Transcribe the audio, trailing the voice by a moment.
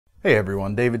Hey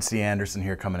everyone, David C. Anderson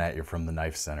here coming at you from the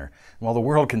Knife Center. And while the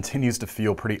world continues to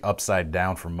feel pretty upside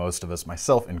down for most of us,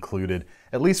 myself included,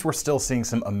 at least we're still seeing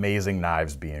some amazing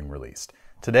knives being released.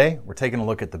 Today, we're taking a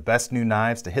look at the best new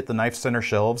knives to hit the Knife Center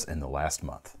shelves in the last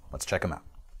month. Let's check them out.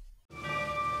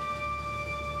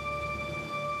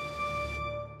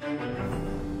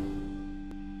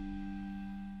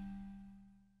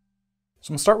 So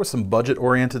I'm going to start with some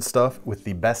budget-oriented stuff with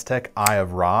the Bestech Eye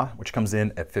of Ra, which comes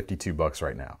in at $52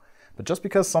 right now. But just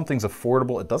because something's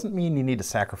affordable, it doesn't mean you need to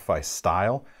sacrifice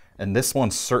style, and this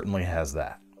one certainly has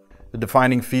that. The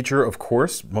defining feature, of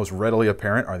course, most readily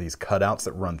apparent, are these cutouts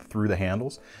that run through the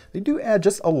handles. They do add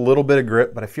just a little bit of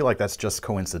grip, but I feel like that's just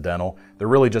coincidental. They're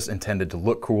really just intended to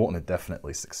look cool, and it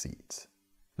definitely succeeds.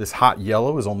 This hot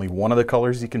yellow is only one of the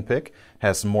colors you can pick. It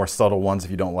has some more subtle ones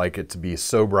if you don't like it to be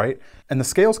so bright. And the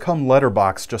scales come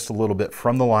letterboxed just a little bit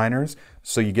from the liners,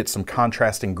 so you get some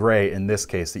contrasting gray in this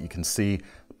case that you can see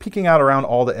peeking out around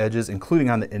all the edges, including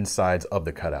on the insides of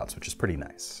the cutouts, which is pretty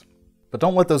nice. But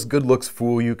don't let those good looks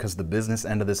fool you, because the business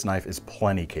end of this knife is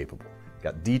plenty capable. You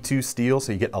got D2 steel,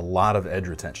 so you get a lot of edge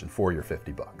retention for your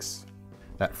 $50.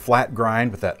 That flat grind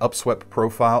with that upswept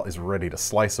profile is ready to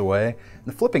slice away, and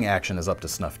the flipping action is up to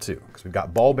snuff too, because we've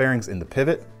got ball bearings in the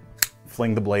pivot,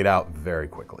 fling the blade out very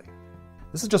quickly.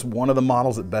 This is just one of the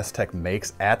models that Bestech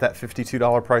makes at that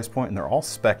 $52 price point, and they're all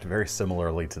spec'd very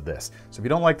similarly to this. So if you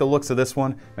don't like the looks of this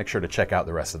one, make sure to check out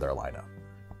the rest of their lineup.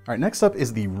 All right, next up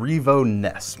is the Revo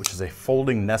Ness, which is a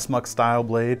folding Nessmuck style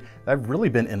blade that I've really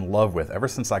been in love with ever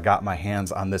since I got my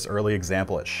hands on this early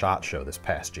example at SHOT Show this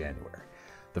past January.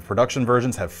 The production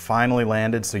versions have finally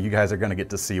landed, so you guys are gonna get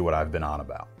to see what I've been on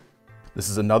about. This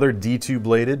is another D2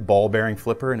 bladed ball bearing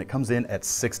flipper, and it comes in at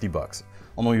 $60.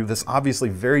 Only with this obviously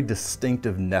very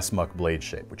distinctive Nessmuck blade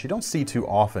shape, which you don't see too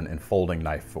often in folding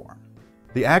knife form.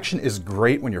 The action is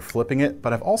great when you're flipping it,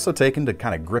 but I've also taken to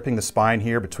kind of gripping the spine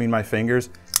here between my fingers,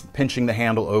 pinching the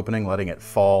handle opening, letting it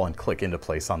fall and click into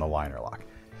place on the liner lock.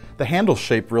 The handle's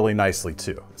shaped really nicely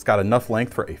too. It's got enough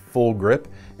length for a full grip,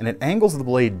 and it angles the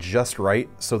blade just right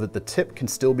so that the tip can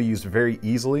still be used very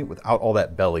easily without all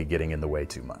that belly getting in the way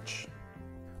too much.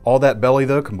 All that belly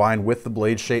though, combined with the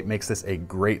blade shape, makes this a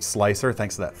great slicer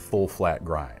thanks to that full flat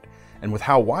grind. And with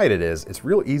how wide it is, it's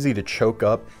real easy to choke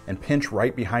up and pinch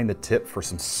right behind the tip for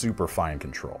some super fine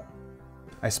control.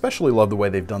 I especially love the way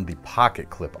they've done the pocket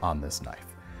clip on this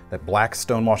knife. That black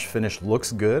stonewash finish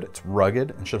looks good, it's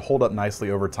rugged, and should hold up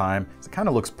nicely over time, as it kind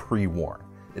of looks pre-worn.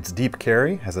 It's deep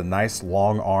carry, has a nice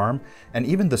long arm, and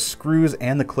even the screws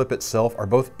and the clip itself are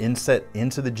both inset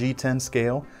into the G10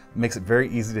 scale. It makes it very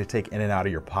easy to take in and out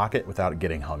of your pocket without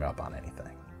getting hung up on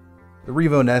anything. The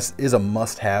Revo Ness is a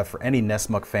must-have for any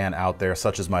Nessmuck fan out there,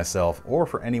 such as myself, or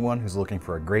for anyone who's looking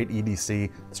for a great EDC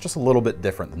that's just a little bit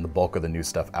different than the bulk of the new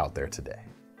stuff out there today.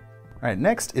 All right,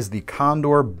 next is the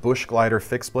Condor Bush Glider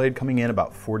fixed blade, coming in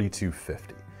about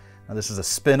 $42.50. Now this is a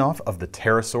spin-off of the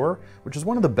Pterosaur, which is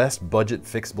one of the best budget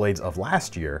fixed blades of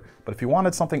last year, but if you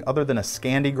wanted something other than a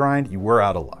Scandi grind, you were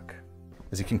out of luck.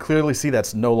 As you can clearly see,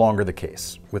 that's no longer the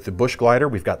case. With the Bush Glider,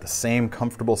 we've got the same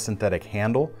comfortable synthetic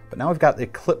handle, but now we've got a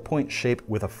clip point shape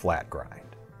with a flat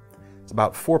grind. It's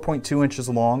about 4.2 inches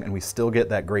long, and we still get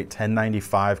that great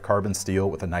 1095 carbon steel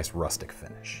with a nice rustic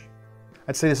finish.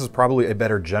 I'd say this is probably a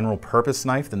better general purpose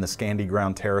knife than the Scandi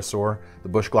ground Pterosaur. The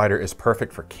Bush Glider is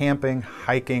perfect for camping,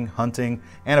 hiking, hunting,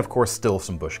 and of course still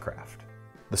some bushcraft.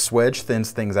 The swedge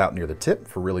thins things out near the tip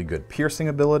for really good piercing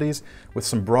abilities, with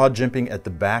some broad jimping at the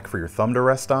back for your thumb to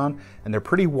rest on, and they're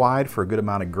pretty wide for a good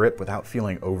amount of grip without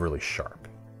feeling overly sharp.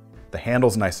 The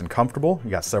handle's nice and comfortable.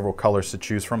 You got several colors to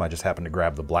choose from. I just happened to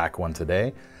grab the black one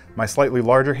today. My slightly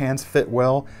larger hands fit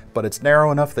well, but it's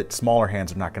narrow enough that smaller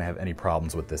hands are not going to have any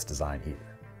problems with this design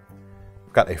either.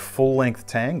 We've got a full-length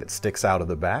tang that sticks out of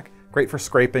the back, great for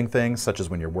scraping things such as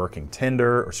when you're working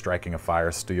tinder or striking a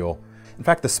fire steel. In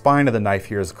fact, the spine of the knife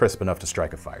here is crisp enough to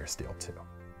strike a fire steel too.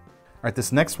 All right,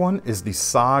 this next one is the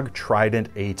SOG Trident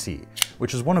AT,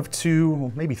 which is one of two,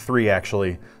 well, maybe three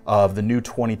actually, of the new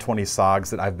 2020 SOGs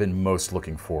that I've been most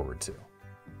looking forward to.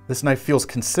 This knife feels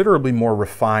considerably more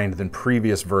refined than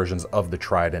previous versions of the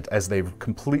Trident, as they've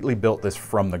completely built this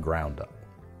from the ground up.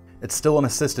 It's still an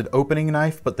assisted opening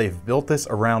knife, but they've built this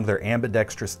around their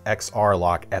ambidextrous XR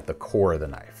lock at the core of the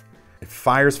knife. It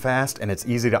fires fast and it's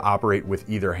easy to operate with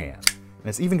either hand. And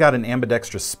it's even got an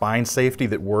ambidextrous spine safety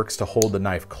that works to hold the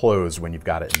knife closed when you've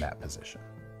got it in that position.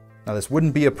 Now this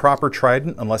wouldn't be a proper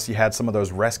Trident unless you had some of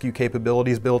those rescue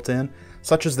capabilities built in,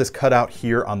 such as this cutout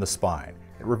here on the spine.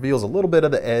 It reveals a little bit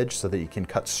of the edge so that you can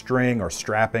cut string or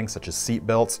strapping such as seat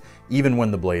belts even when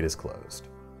the blade is closed.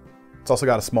 It's also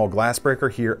got a small glass breaker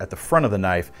here at the front of the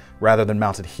knife rather than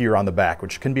mounted here on the back,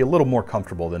 which can be a little more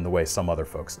comfortable than the way some other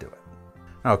folks do it.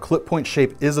 Now, a clip point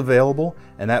shape is available,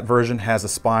 and that version has a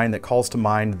spine that calls to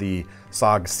mind the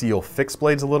SOG Seal fixed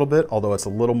blades a little bit, although it's a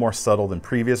little more subtle than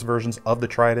previous versions of the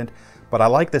Trident, but I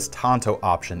like this Tonto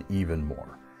option even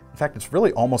more. In fact, it's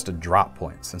really almost a drop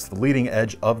point, since the leading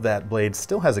edge of that blade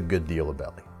still has a good deal of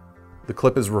belly. The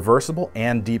clip is reversible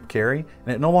and deep carry,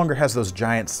 and it no longer has those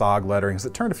giant SOG letterings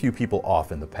that turned a few people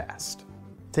off in the past.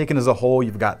 Taken as a whole,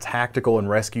 you've got tactical and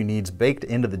rescue needs baked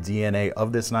into the DNA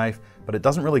of this knife, but it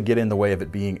doesn't really get in the way of it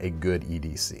being a good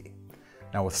EDC.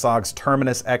 Now, with SOG's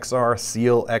Terminus XR,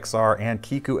 Seal XR, and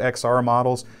Kiku XR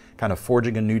models kind of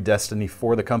forging a new destiny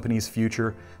for the company's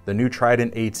future, the new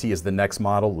Trident AT is the next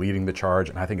model leading the charge,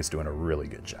 and I think it's doing a really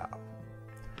good job. All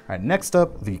right, next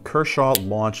up, the Kershaw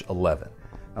Launch 11.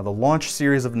 Now, the Launch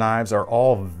series of knives are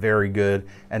all very good,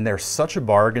 and they're such a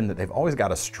bargain that they've always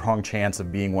got a strong chance of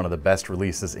being one of the best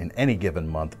releases in any given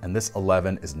month, and this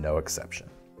 11 is no exception.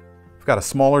 We've got a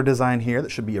smaller design here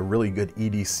that should be a really good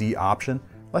EDC option,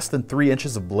 less than 3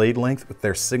 inches of blade length with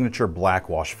their signature black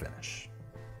wash finish.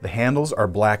 The handles are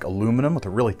black aluminum with a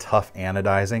really tough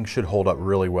anodizing, should hold up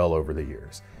really well over the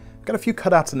years. We've got a few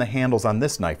cutouts in the handles on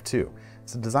this knife too.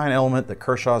 It's a design element that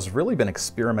Kershaw's really been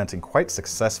experimenting quite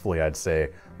successfully, I'd say,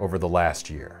 over the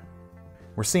last year.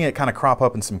 We're seeing it kind of crop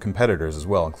up in some competitors as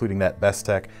well, including that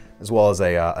Bestech, as well as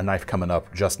a knife coming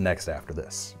up just next after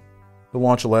this. The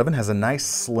Launch 11 has a nice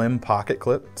slim pocket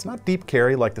clip. It's not deep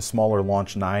carry like the smaller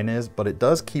Launch 9 is, but it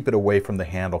does keep it away from the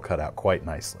handle cutout quite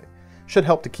nicely. Should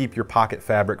help to keep your pocket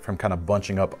fabric from kind of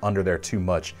bunching up under there too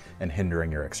much and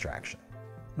hindering your extraction.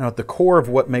 Now, at the core of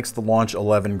what makes the Launch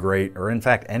 11 great, or in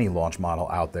fact any launch model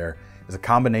out there, is a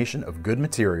combination of good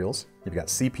materials. You've got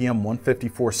CPM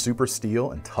 154 super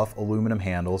steel and tough aluminum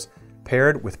handles,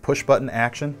 paired with push button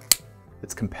action.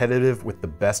 It's competitive with the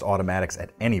best automatics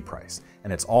at any price,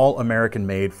 and it's all American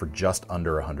made for just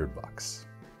under $100.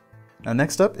 Now,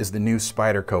 next up is the new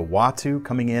Spyderco Watu,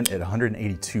 coming in at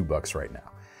 $182 right now.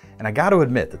 And I got to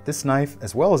admit that this knife,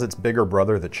 as well as its bigger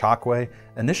brother, the Chokwe,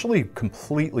 initially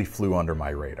completely flew under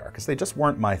my radar because they just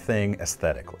weren't my thing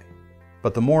aesthetically.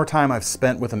 But the more time I've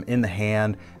spent with them in the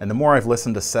hand, and the more I've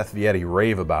listened to Seth Vietti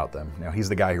rave about them, now he's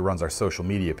the guy who runs our social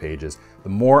media pages, the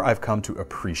more I've come to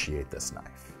appreciate this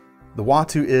knife. The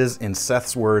Watu is, in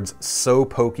Seth's words, so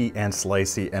pokey and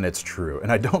slicey, and it's true.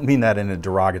 And I don't mean that in a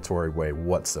derogatory way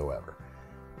whatsoever.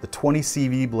 The 20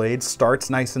 CV blade starts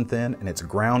nice and thin, and it's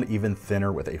ground even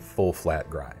thinner with a full flat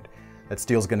grind. That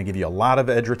steel's going to give you a lot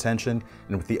of edge retention,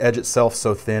 and with the edge itself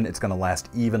so thin, it's going to last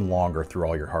even longer through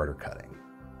all your harder cutting.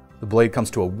 The blade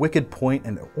comes to a wicked point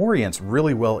and orients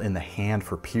really well in the hand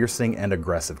for piercing and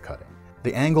aggressive cutting.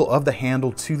 The angle of the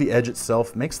handle to the edge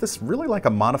itself makes this really like a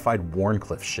modified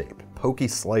Wharncliffe shape, pokey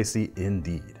slicey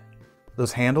indeed.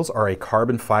 Those handles are a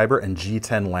carbon fiber and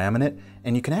G10 laminate,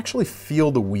 and you can actually feel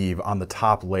the weave on the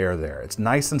top layer there. It's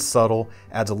nice and subtle,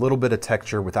 adds a little bit of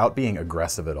texture without being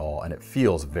aggressive at all, and it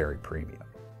feels very premium.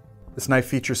 This knife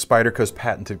features Spyderco's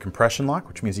patented compression lock,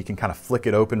 which means you can kind of flick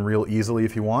it open real easily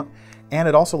if you want, and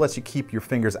it also lets you keep your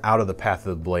fingers out of the path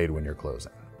of the blade when you're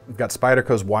closing. We've got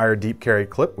Spyderco's wire deep carry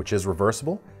clip, which is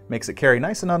reversible, makes it carry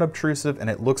nice and unobtrusive, and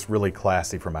it looks really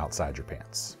classy from outside your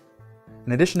pants.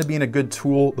 In addition to being a good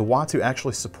tool, the Watu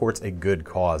actually supports a good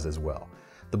cause as well.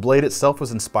 The blade itself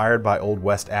was inspired by old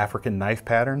West African knife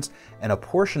patterns, and a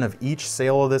portion of each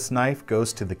sale of this knife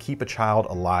goes to the Keep a Child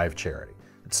Alive charity.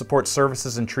 It supports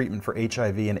services and treatment for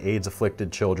HIV and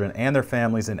AIDS-afflicted children and their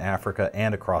families in Africa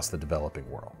and across the developing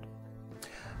world.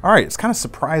 All right, it's kind of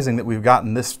surprising that we've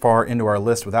gotten this far into our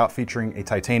list without featuring a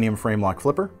titanium frame lock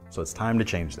flipper, so it's time to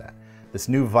change that. This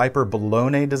new Viper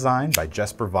Bologna design by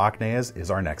Jesper Vaknaes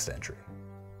is our next entry.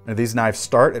 Now, these knives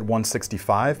start at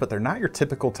 $165, but they're not your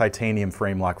typical titanium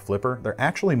frame lock flipper. They're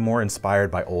actually more inspired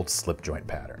by old slip joint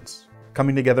patterns.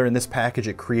 Coming together in this package,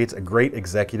 it creates a great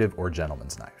executive or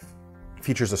gentleman's knife. It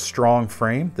features a strong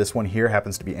frame. This one here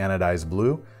happens to be anodized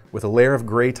blue, with a layer of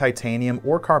gray titanium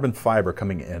or carbon fiber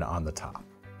coming in on the top.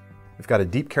 We've got a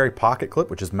deep carry pocket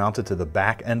clip, which is mounted to the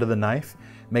back end of the knife.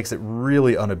 It makes it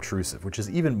really unobtrusive, which is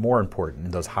even more important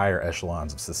in those higher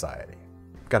echelons of society.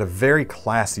 Got a very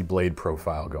classy blade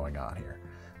profile going on here.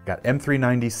 Got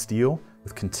M390 steel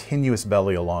with continuous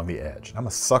belly along the edge. I'm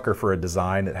a sucker for a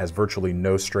design that has virtually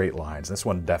no straight lines. This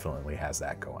one definitely has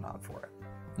that going on for it.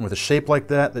 And with a shape like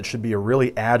that, that should be a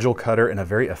really agile cutter and a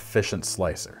very efficient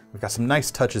slicer. We've got some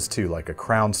nice touches too, like a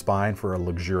crown spine for a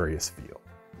luxurious feel.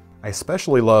 I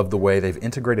especially love the way they've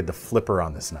integrated the flipper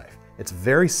on this knife. It's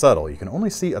very subtle. You can only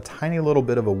see a tiny little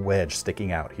bit of a wedge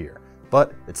sticking out here,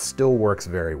 but it still works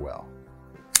very well.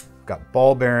 got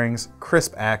ball bearings,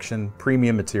 crisp action,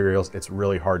 premium materials. It's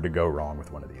really hard to go wrong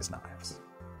with one of these knives.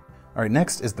 All right,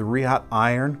 next is the Riot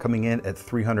Iron, coming in at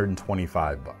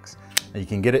 325 bucks. Now you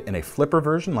can get it in a flipper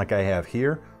version like I have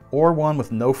here, or one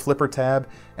with no flipper tab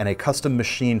and a custom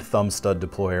machined thumb stud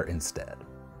deployer instead.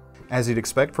 As you'd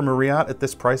expect from a Riot at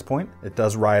this price point, it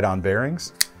does ride on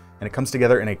bearings, and it comes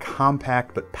together in a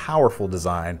compact but powerful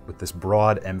design with this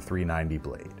broad M390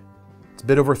 blade. It's a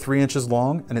bit over 3 inches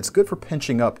long, and it's good for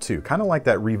pinching up too, kind of like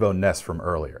that Revo Nest from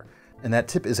earlier. And that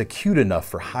tip is acute enough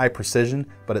for high precision,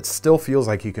 but it still feels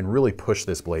like you can really push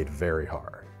this blade very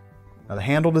hard. Now the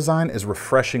handle design is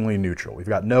refreshingly neutral. We've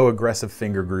got no aggressive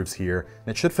finger grooves here, and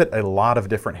it should fit a lot of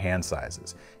different hand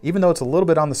sizes. Even though it's a little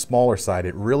bit on the smaller side,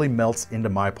 it really melts into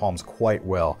my palms quite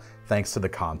well thanks to the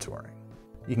contouring.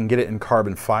 You can get it in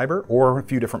carbon fiber or a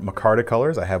few different micarta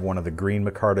colors. I have one of the green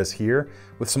micartas here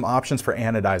with some options for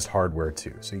anodized hardware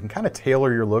too. So you can kind of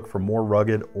tailor your look for more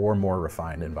rugged or more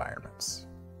refined environments.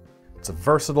 It's a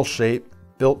versatile shape,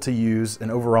 built to use,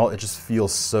 and overall it just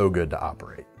feels so good to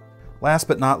operate. Last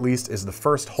but not least is the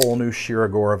first whole new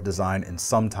Shirogorov design in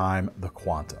some time, the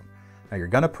Quantum. Now you're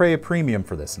gonna pay a premium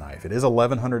for this knife. It is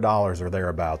 $1,100 or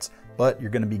thereabouts, but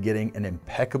you're gonna be getting an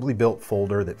impeccably built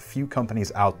folder that few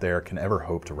companies out there can ever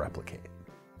hope to replicate.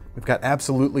 We've got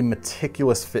absolutely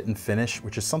meticulous fit and finish,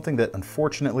 which is something that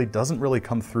unfortunately doesn't really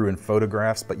come through in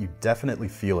photographs, but you definitely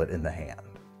feel it in the hand.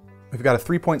 We've got a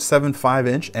 3.75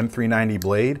 inch M390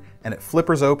 blade, and it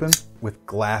flippers open with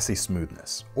glassy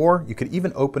smoothness. Or you could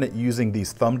even open it using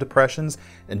these thumb depressions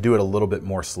and do it a little bit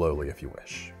more slowly if you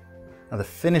wish. Now the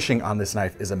finishing on this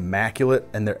knife is immaculate,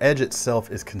 and their edge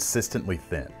itself is consistently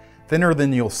thin. Thinner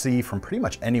than you'll see from pretty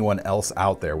much anyone else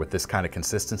out there with this kind of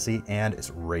consistency, and it's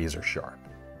razor sharp.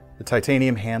 The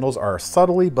titanium handles are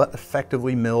subtly but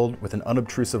effectively milled with an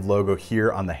unobtrusive logo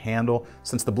here on the handle,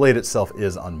 since the blade itself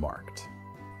is unmarked.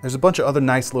 There's a bunch of other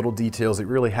nice little details that you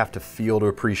really have to feel to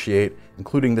appreciate,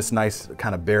 including this nice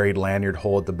kind of buried lanyard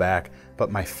hole at the back,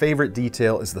 but my favorite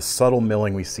detail is the subtle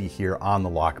milling we see here on the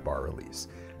lock bar release.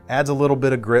 Adds a little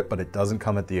bit of grip, but it doesn't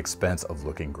come at the expense of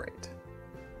looking great.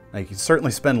 Now you can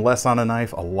certainly spend less on a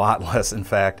knife, a lot less in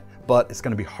fact, but it's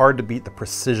going to be hard to beat the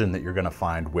precision that you're going to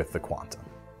find with the Quantum.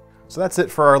 So that's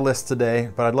it for our list today,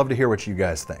 but I'd love to hear what you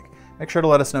guys think. Make sure to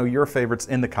let us know your favorites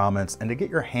in the comments, and to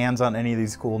get your hands on any of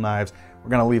these cool knives,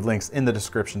 we're going to leave links in the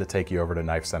description to take you over to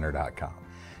KnifeCenter.com.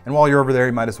 And while you're over there,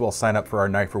 you might as well sign up for our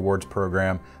Knife Rewards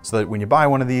program so that when you buy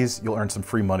one of these, you'll earn some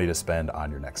free money to spend on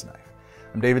your next knife.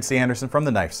 I'm David C. Anderson from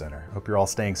the Knife Center. Hope you're all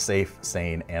staying safe,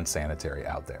 sane, and sanitary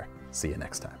out there. See you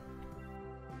next time.